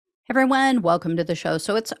Everyone, welcome to the show.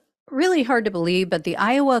 So it's really hard to believe, but the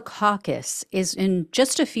Iowa caucus is in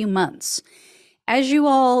just a few months. As you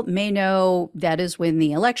all may know, that is when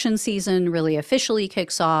the election season really officially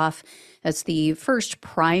kicks off. That's the first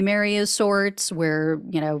primary of sorts where,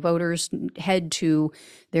 voters head to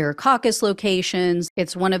their caucus locations.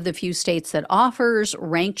 It's one of the few states that offers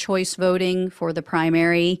ranked choice voting for the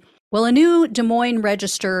primary. Well, a new Des Moines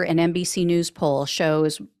Register and NBC News poll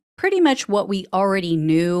shows pretty much what we already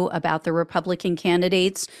knew about the Republican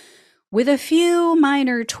candidates with a few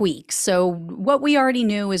minor tweaks. So what we already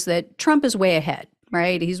knew is that Trump is way ahead,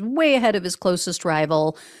 right? He's way ahead of his closest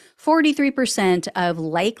rival. 43% of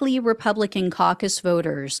likely Republican caucus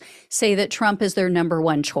voters say that Trump is their number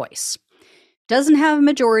one choice. Doesn't have a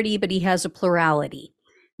majority, but he has a plurality.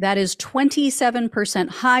 That is 27%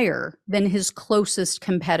 higher than his closest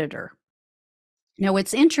competitor. Now,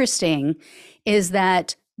 what's interesting is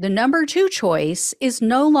that the number two choice is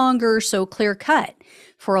no longer so clear cut.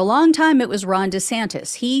 For a long time, it was Ron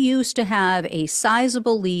DeSantis. He used to have a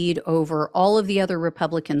sizable lead over all of the other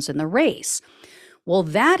Republicans in the race. Well,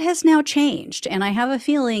 that has now changed, and I have a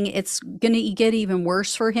feeling it's going to get even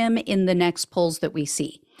worse for him in the next polls that we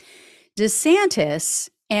see. DeSantis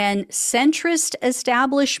and centrist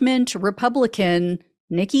establishment Republican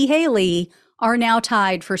Nikki Haley are now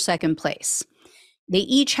tied for second place. They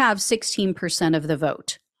each have 16% of the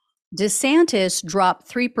vote. DeSantis dropped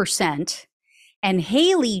 3%, and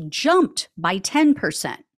Haley jumped by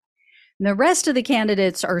 10%. The rest of the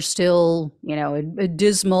candidates are still, a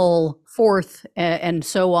dismal fourth and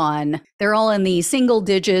so on. They're all in the single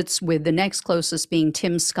digits, with the next closest being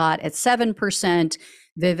Tim Scott at 7%.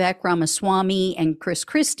 Vivek Ramaswamy and Chris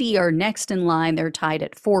Christie are next in line. They're tied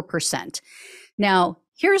at 4%. Now,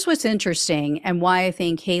 here's what's interesting and why I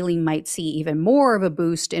think Haley might see even more of a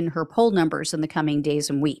boost in her poll numbers in the coming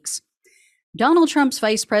days and weeks. Donald Trump's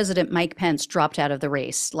Vice President Mike Pence dropped out of the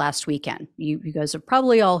race last weekend. You guys have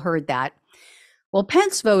probably all heard that. Well,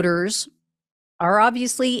 Pence voters are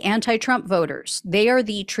obviously anti-Trump voters. They are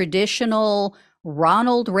the traditional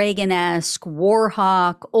Ronald Reagan-esque, war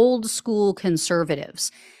hawk, old school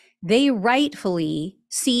conservatives. They rightfully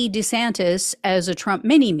see DeSantis as a Trump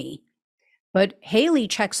mini-me. But Haley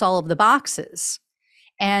checks all of the boxes.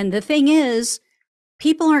 And the thing is,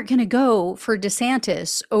 people aren't going to go for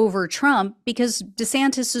DeSantis over Trump because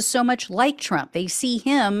DeSantis is so much like Trump. They see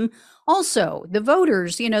him also. The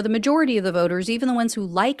voters, the majority of the voters, even the ones who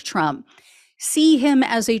like Trump, see him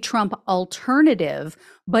as a Trump alternative,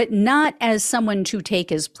 but not as someone to take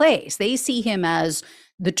his place. They see him as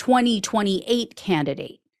the 2028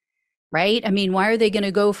 candidate. Right? I mean, why are they going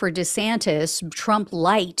to go for DeSantis, Trump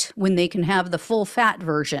light, when they can have the full fat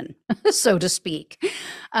version, so to speak?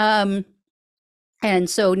 And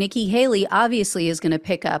so Nikki Haley obviously is going to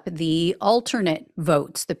pick up the alternate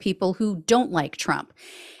votes, the people who don't like Trump.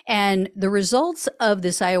 And the results of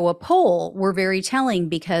this Iowa poll were very telling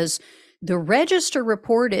because the Register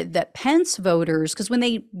reported that Pence voters, because when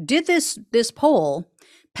they did this poll,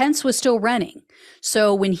 Pence was still running.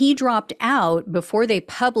 So when he dropped out, before they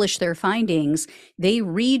published their findings, they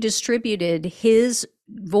redistributed his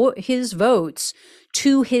votes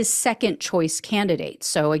to his second choice candidates.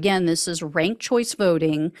 So again, this is ranked choice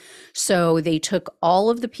voting. So they took all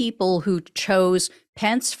of the people who chose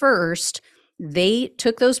Pence first, they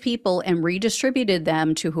took those people and redistributed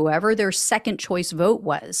them to whoever their second choice vote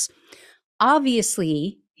was.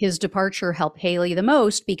 Obviously, his departure helped Haley the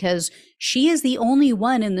most because she is the only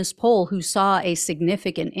one in this poll who saw a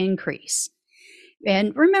significant increase.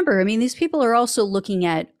 And remember, these people are also looking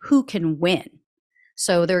at who can win.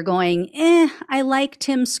 So they're going, I like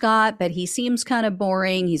Tim Scott, but he seems kind of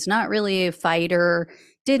boring. He's not really a fighter.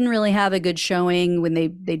 Didn't really have a good showing when they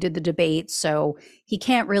did the debate, so he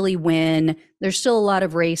can't really win. There's still a lot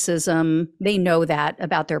of racism. They know that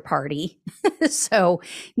about their party. So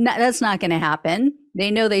that's not going to happen.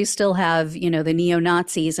 They know they still have, the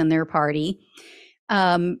neo-Nazis in their party.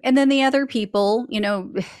 And then the other people,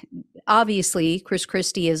 obviously Chris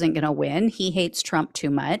Christie isn't going to win. He hates Trump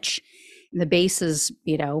too much. The base is,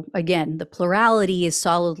 again, the plurality is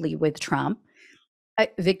solidly with Trump.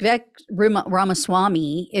 Vivek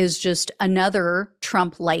Ramaswamy is just another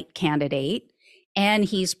Trump light candidate. And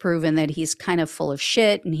he's proven that he's kind of full of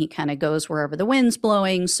shit and he kind of goes wherever the wind's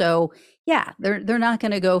blowing. So yeah, they're not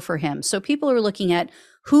going to go for him. So people are looking at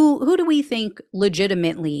who do we think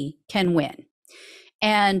legitimately can win?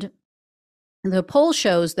 And the poll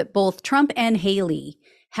shows that both Trump and Haley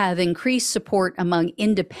have increased support among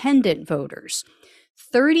independent voters.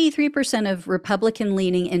 33% of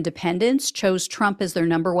Republican-leaning independents chose Trump as their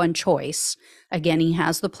number one choice. Again, he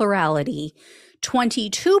has the plurality.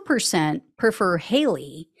 22% prefer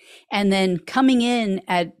Haley. And then coming in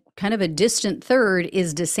at kind of a distant third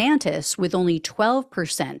is DeSantis with only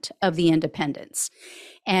 12% of the independents.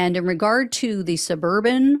 And in regard to the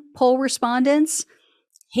suburban poll respondents,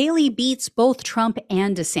 Haley beats both Trump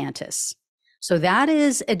and DeSantis. So that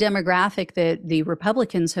is a demographic that the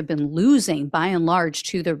Republicans have been losing by and large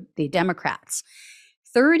to the Democrats.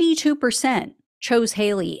 32% chose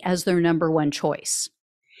Haley as their number one choice.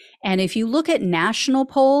 And if you look at national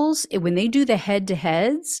polls, when they do the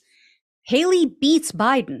head-to-heads, Haley beats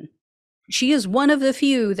Biden. She is one of the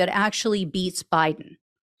few that actually beats Biden.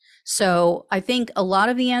 So I think a lot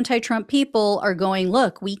of the anti-Trump people are going,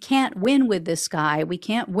 look, we can't win with this guy. We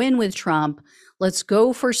can't win with Trump. Let's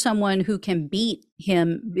go for someone who can beat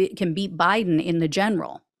Biden in the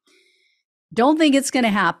general. Don't think it's going to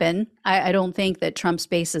happen. I don't think that Trump's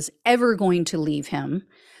base is ever going to leave him.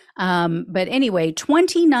 But anyway,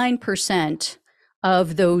 29%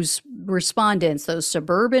 of those respondents, those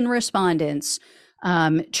suburban respondents,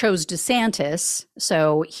 chose DeSantis.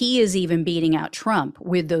 So he is even beating out Trump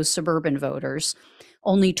with those suburban voters.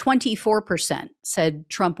 Only 24% said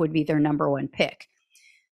Trump would be their number one pick.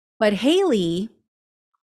 But Haley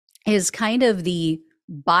is kind of the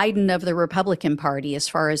Biden of the Republican Party as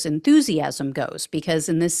far as enthusiasm goes, because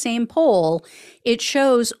in this same poll, it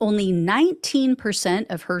shows only 19%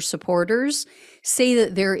 of her supporters say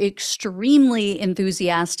that they're extremely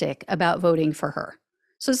enthusiastic about voting for her.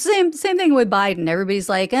 So same thing with Biden. Everybody's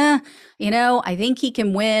like, I think he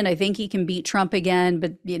can win. I think he can beat Trump again,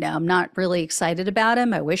 but, I'm not really excited about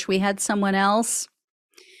him. I wish we had someone else.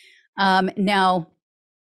 Now,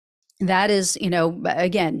 that is,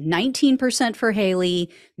 again, 19% for Haley.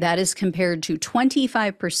 That is compared to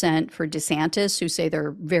 25% for DeSantis, who say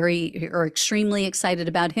they're extremely excited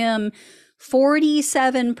about him.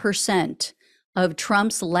 47% of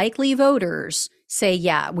Trump's likely voters say,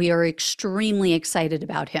 yeah, we are extremely excited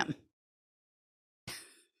about him.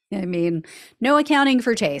 I mean, no accounting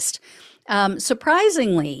for taste.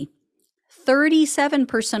 Surprisingly,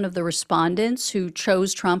 37% of the respondents who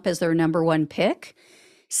chose Trump as their number one pick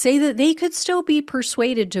say that they could still be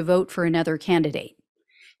persuaded to vote for another candidate.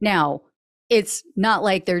 Now, it's not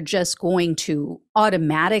like they're just going to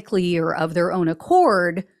automatically or of their own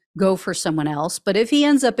accord go for someone else. But if he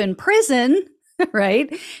ends up in prison,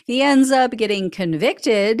 right, he ends up getting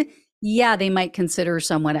convicted, yeah, they might consider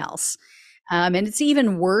someone else. And it's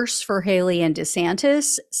even worse for Haley and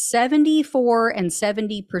DeSantis. 74 and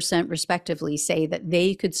 70% respectively say that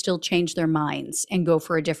they could still change their minds and go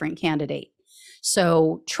for a different candidate.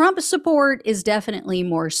 So Trump's support is definitely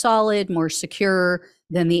more solid, more secure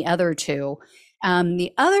than the other two.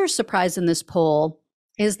 The other surprise in this poll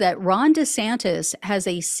is that Ron DeSantis has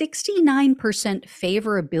a 69%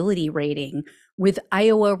 favorability rating with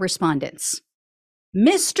Iowa respondents.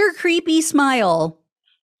 Mr. Creepy Smile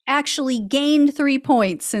actually gained 3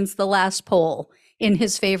 points since the last poll in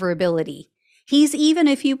his favorability. He's even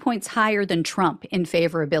a few points higher than Trump in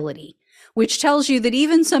favorability, which tells you that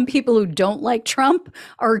even some people who don't like Trump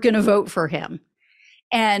are going to vote for him.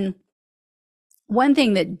 And one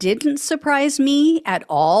thing that didn't surprise me at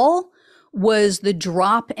all was the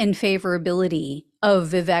drop in favorability of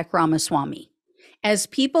Vivek Ramaswamy. As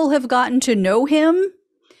people have gotten to know him,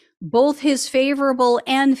 both his favorable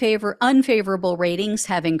and unfavorable ratings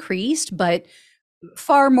have increased, but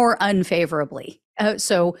far more unfavorably.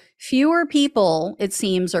 So fewer people, it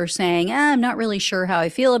seems, are saying, I'm not really sure how I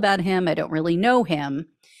feel about him. I don't really know him.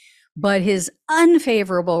 But his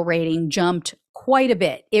unfavorable rating jumped quite a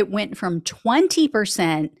bit. It went from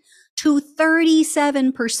 20% to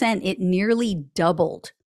 37%. It nearly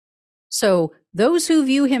doubled. So those who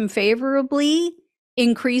view him favorably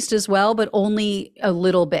increased as well, but only a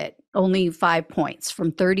little bit, only 5 points,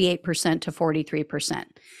 from 38% to 43%.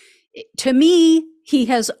 To me, he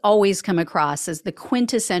has always come across as the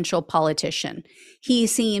quintessential politician. He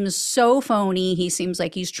seems so phony. He seems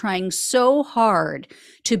like he's trying so hard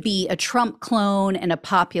to be a Trump clone and a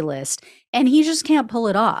populist, and he just can't pull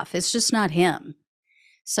it off. It's just not him.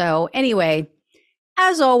 So anyway,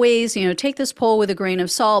 as always, take this poll with a grain of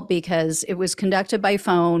salt because it was conducted by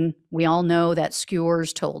phone. We all know that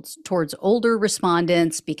skewers towards older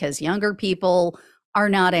respondents because younger people are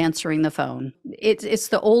not answering the phone. It's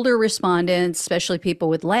the older respondents, especially people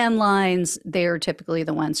with landlines. They're typically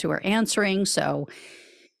the ones who are answering. So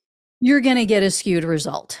you're going to get a skewed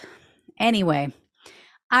result. Anyway,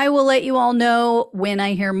 I will let you all know when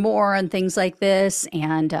I hear more on things like this,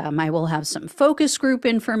 and I will have some focus group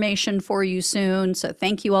information for you soon. So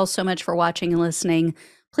thank you all so much for watching and listening.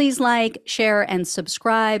 Please like, share, and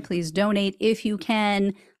subscribe. Please donate if you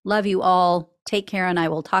can. Love you all. Take care, and I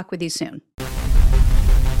will talk with you soon.